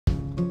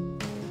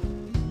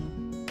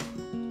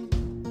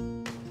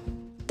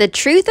The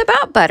Truth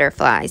About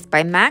Butterflies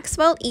by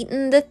Maxwell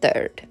Eaton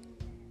III.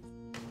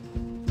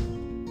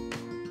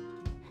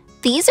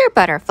 These are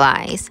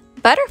butterflies.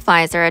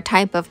 Butterflies are a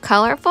type of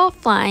colorful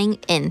flying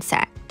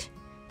insect.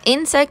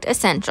 Insect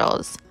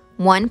essentials: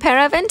 1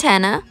 pair of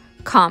antennae,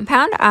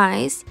 compound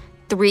eyes,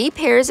 3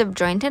 pairs of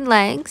jointed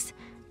legs,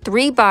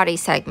 3 body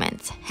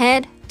segments: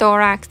 head,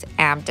 thorax,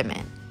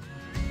 abdomen.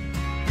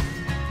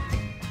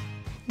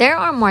 There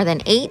are more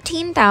than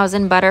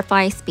 18,000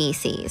 butterfly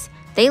species.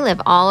 They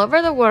live all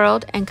over the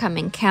world and come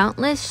in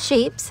countless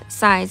shapes,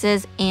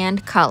 sizes,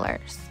 and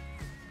colors.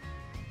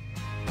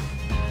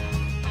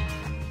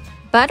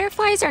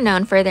 Butterflies are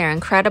known for their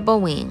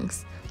incredible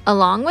wings.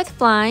 Along with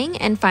flying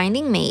and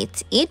finding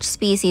mates, each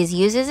species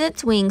uses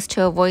its wings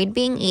to avoid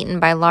being eaten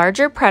by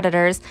larger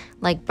predators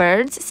like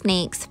birds,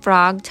 snakes,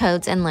 frogs,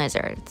 toads, and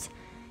lizards.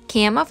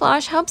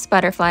 Camouflage helps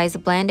butterflies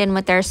blend in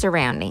with their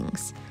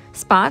surroundings.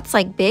 Spots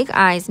like big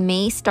eyes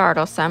may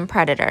startle some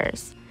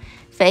predators.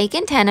 Fake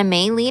antennae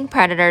may lead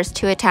predators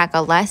to attack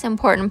a less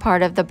important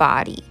part of the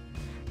body.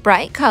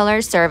 Bright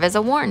colors serve as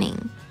a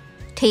warning.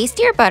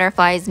 Tastier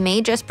butterflies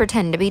may just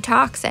pretend to be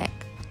toxic.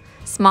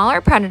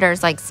 Smaller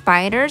predators like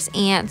spiders,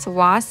 ants,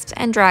 wasps,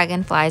 and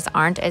dragonflies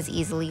aren't as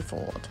easily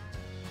fooled.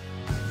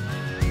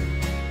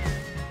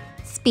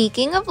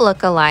 Speaking of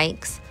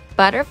lookalikes,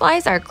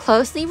 butterflies are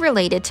closely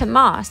related to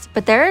moths,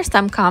 but there are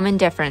some common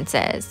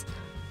differences.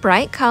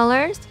 Bright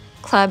colors,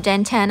 clubbed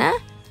antennae,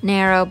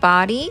 narrow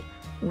body,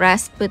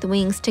 rest with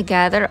wings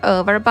together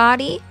over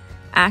body,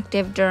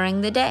 active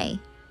during the day.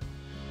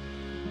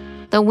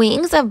 The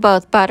wings of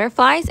both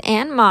butterflies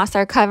and moths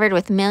are covered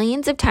with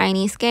millions of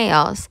tiny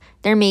scales.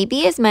 There may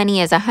be as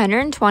many as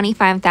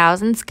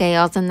 125,000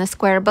 scales in the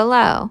square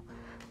below.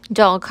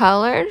 Dull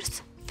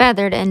colors,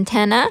 feathered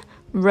antennae,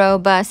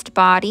 robust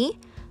body,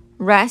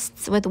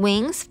 rests with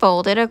wings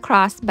folded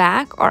across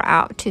back or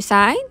out to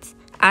sides,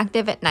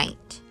 active at night.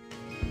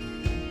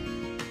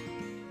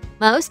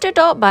 Most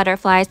adult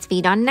butterflies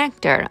feed on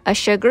nectar, a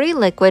sugary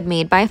liquid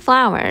made by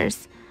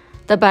flowers.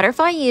 The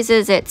butterfly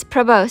uses its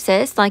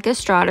proboscis like a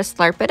straw to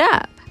slurp it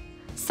up.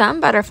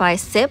 Some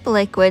butterflies sip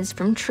liquids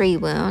from tree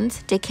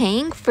wounds,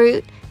 decaying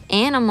fruit,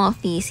 animal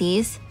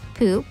feces,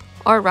 poop,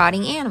 or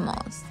rotting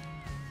animals.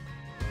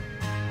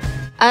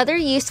 Other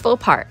useful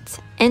parts: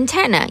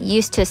 antennae,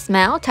 used to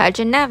smell, touch,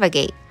 and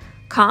navigate.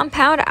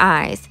 Compound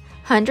eyes,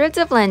 hundreds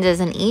of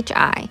lenses in each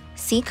eye,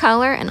 see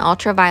color and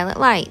ultraviolet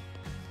light.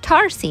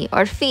 Tarsi,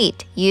 or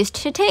feet, used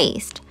to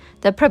taste.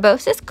 The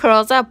proboscis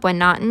curls up when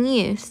not in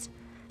use.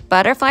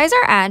 Butterflies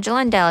are agile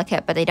and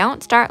delicate, but they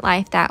don't start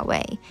life that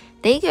way.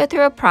 They go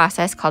through a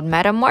process called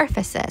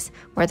metamorphosis,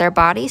 where their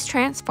bodies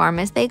transform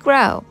as they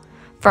grow.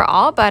 For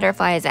all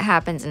butterflies, it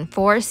happens in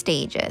 4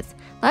 stages.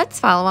 Let's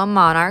follow a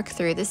monarch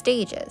through the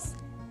stages.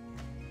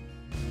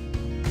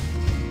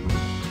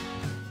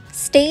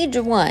 Stage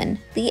 1,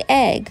 the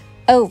egg,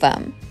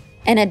 ovum.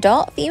 An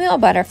adult female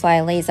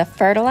butterfly lays a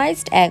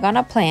fertilized egg on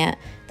a plant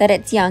that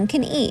its young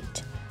can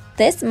eat.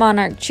 This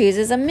monarch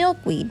chooses a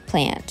milkweed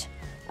plant.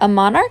 A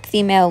monarch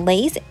female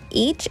lays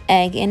each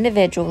egg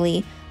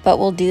individually, but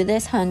will do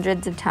this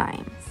hundreds of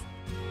times.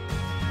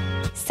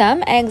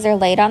 Some eggs are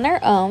laid on their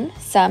own,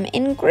 some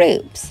in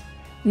groups.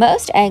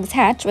 Most eggs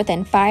hatch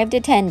within 5 to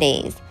 10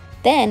 days.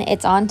 Then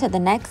it's on to the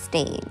next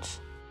stage.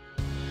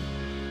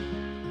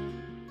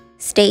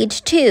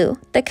 Stage 2,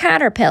 the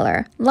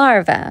caterpillar,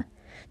 larva.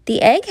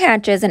 The egg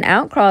hatches and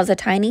out crawls a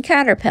tiny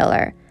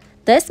caterpillar.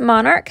 This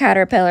monarch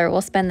caterpillar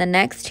will spend the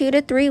next 2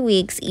 to 3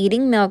 weeks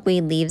eating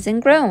milkweed leaves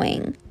and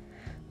growing.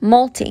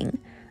 Molting.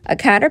 A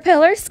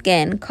caterpillar's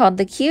skin, called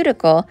the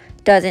cuticle,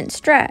 doesn't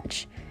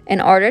stretch. In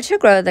order to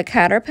grow, the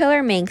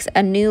caterpillar makes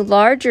a new,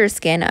 larger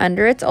skin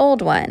under its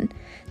old one.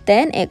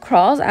 Then it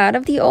crawls out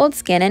of the old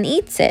skin and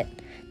eats it.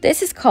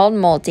 This is called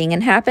molting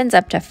and happens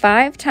up to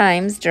 5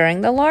 times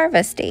during the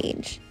larva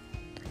stage.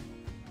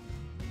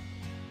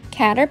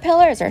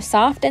 Caterpillars are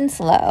soft and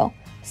slow,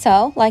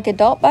 so, like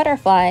adult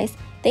butterflies,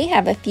 they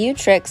have a few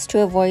tricks to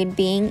avoid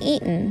being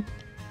eaten.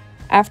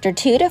 After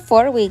 2 to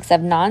 4 weeks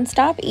of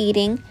non-stop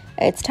eating,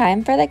 it's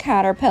time for the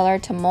caterpillar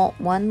to molt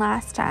one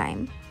last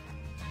time.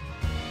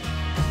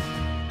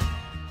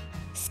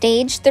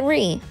 Stage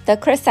 3, the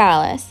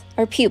chrysalis,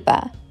 or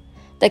pupa.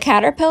 The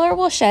caterpillar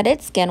will shed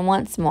its skin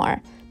once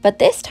more, but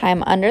this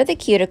time under the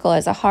cuticle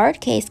is a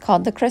hard case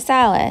called the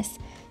chrysalis.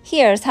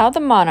 Here's how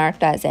the monarch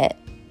does it.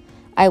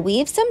 I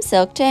weave some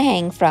silk to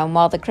hang from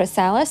while the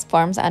chrysalis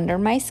forms under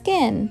my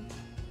skin.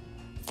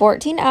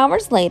 14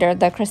 hours later,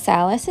 the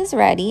chrysalis is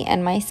ready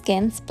and my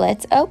skin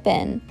splits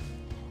open.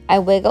 I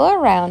wiggle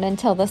around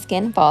until the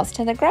skin falls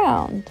to the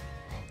ground.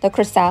 The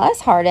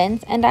chrysalis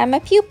hardens and I'm a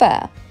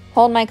pupa.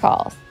 Hold my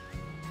calls.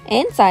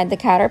 Inside, the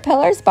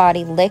caterpillar's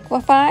body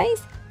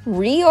liquefies,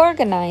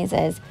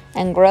 reorganizes,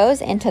 and grows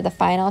into the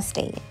final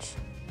stage.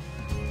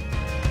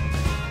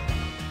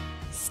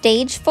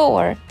 Stage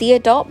 4, the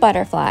adult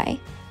butterfly.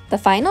 The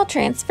final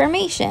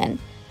transformation.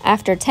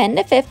 After 10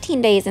 to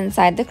 15 days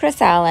inside the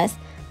chrysalis,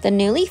 the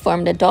newly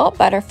formed adult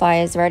butterfly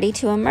is ready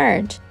to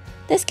emerge.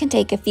 This can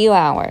take a few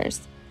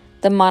hours.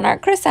 The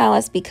monarch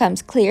chrysalis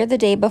becomes clear the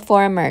day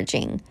before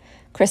emerging.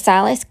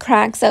 Chrysalis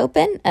cracks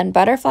open and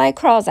butterfly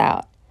crawls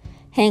out,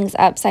 hangs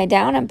upside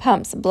down and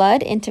pumps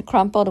blood into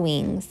crumpled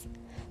wings.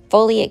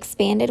 Fully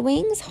expanded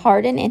wings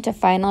harden into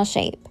final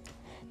shape.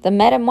 The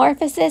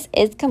metamorphosis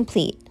is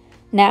complete.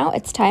 Now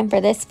it's time for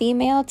this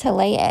female to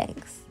lay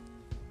eggs.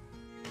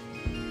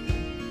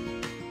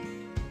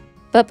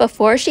 But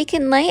before she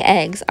can lay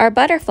eggs, our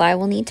butterfly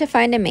will need to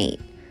find a mate.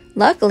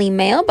 Luckily,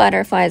 male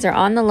butterflies are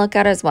on the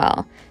lookout as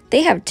well.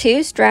 They have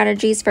two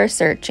strategies for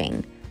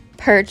searching.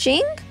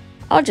 Perching,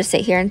 I'll just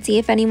sit here and see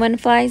if anyone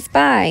flies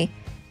by.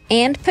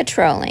 And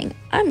patrolling,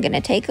 I'm going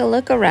to take a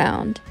look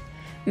around.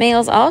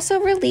 Males also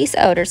release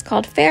odors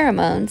called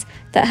pheromones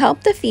that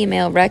help the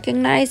female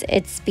recognize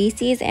its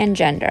species and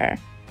gender.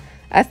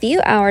 A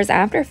few hours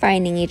after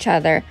finding each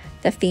other,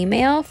 the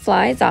female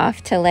flies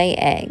off to lay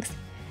eggs,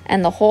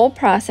 and the whole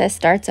process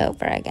starts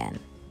over again.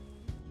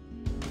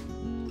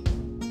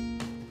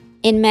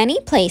 In many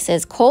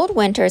places, cold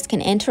winters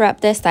can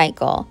interrupt this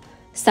cycle.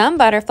 Some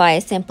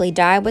butterflies simply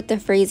die with the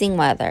freezing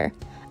weather.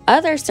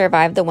 Others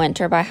survive the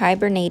winter by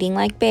hibernating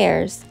like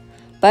bears.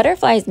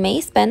 Butterflies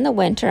may spend the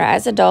winter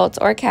as adults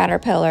or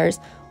caterpillars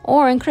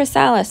or in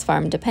chrysalis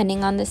form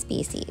depending on the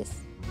species.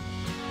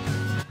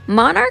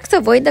 Monarchs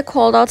avoid the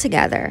cold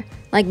altogether.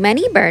 Like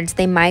many birds,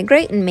 they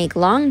migrate and make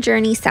long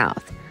journeys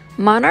south.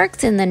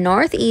 Monarchs in the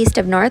northeast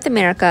of North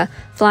America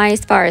fly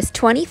as far as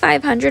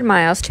 2,500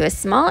 miles to a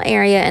small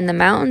area in the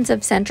mountains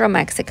of central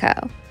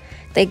Mexico.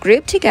 They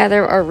group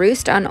together or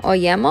roost on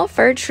oyamel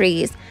fir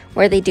trees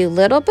where they do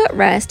little but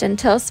rest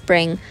until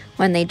spring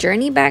when they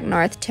journey back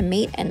north to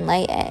mate and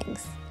lay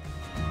eggs.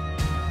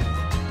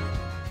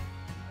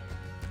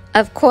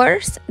 Of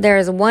course, there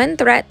is one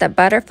threat that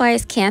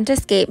butterflies can't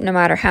escape no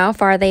matter how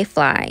far they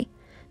fly.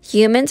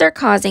 Humans are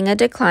causing a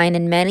decline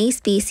in many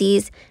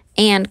species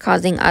and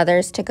causing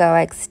others to go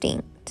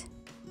extinct.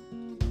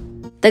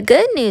 The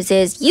good news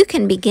is you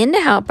can begin to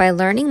help by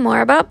learning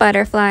more about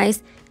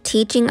butterflies,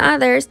 teaching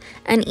others,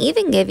 and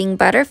even giving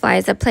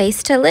butterflies a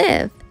place to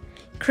live.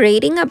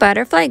 Creating a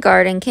butterfly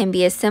garden can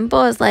be as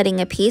simple as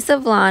letting a piece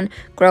of lawn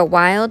grow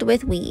wild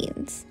with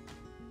weeds.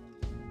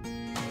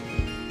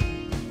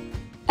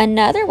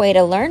 Another way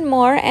to learn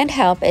more and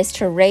help is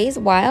to raise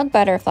wild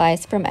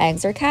butterflies from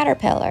eggs or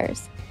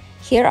caterpillars.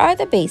 Here are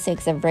the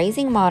basics of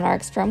raising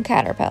monarchs from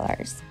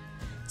caterpillars.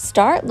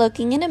 Start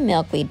looking in a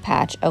milkweed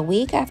patch a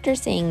week after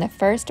seeing the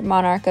first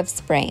monarch of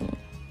spring.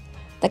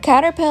 The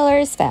caterpillar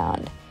is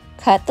found.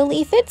 Cut the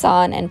leaf it's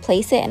on and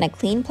place it in a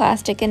clean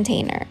plastic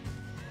container.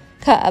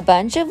 Cut a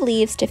bunch of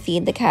leaves to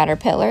feed the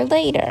caterpillar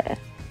later.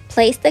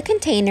 Place the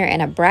container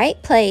in a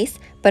bright place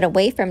but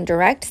away from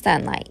direct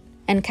sunlight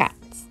and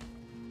cats.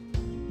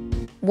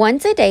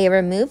 Once a day,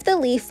 remove the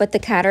leaf with the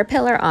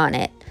caterpillar on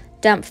it.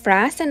 Dump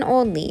frass and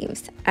old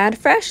leaves. Add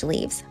fresh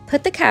leaves.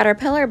 Put the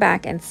caterpillar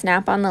back and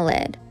snap on the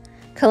lid.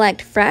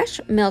 Collect fresh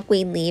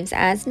milkweed leaves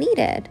as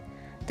needed.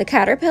 The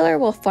caterpillar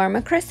will form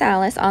a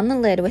chrysalis on the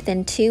lid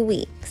within 2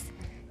 weeks.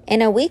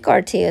 In a week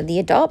or two, the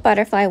adult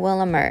butterfly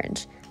will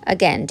emerge.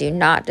 Again, do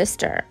not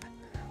disturb.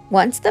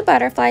 Once the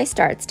butterfly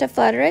starts to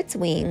flutter its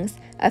wings,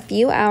 a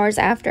few hours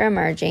after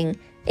emerging,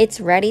 it's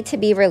ready to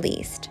be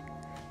released.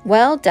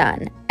 Well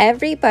done,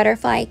 every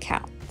butterfly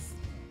counts.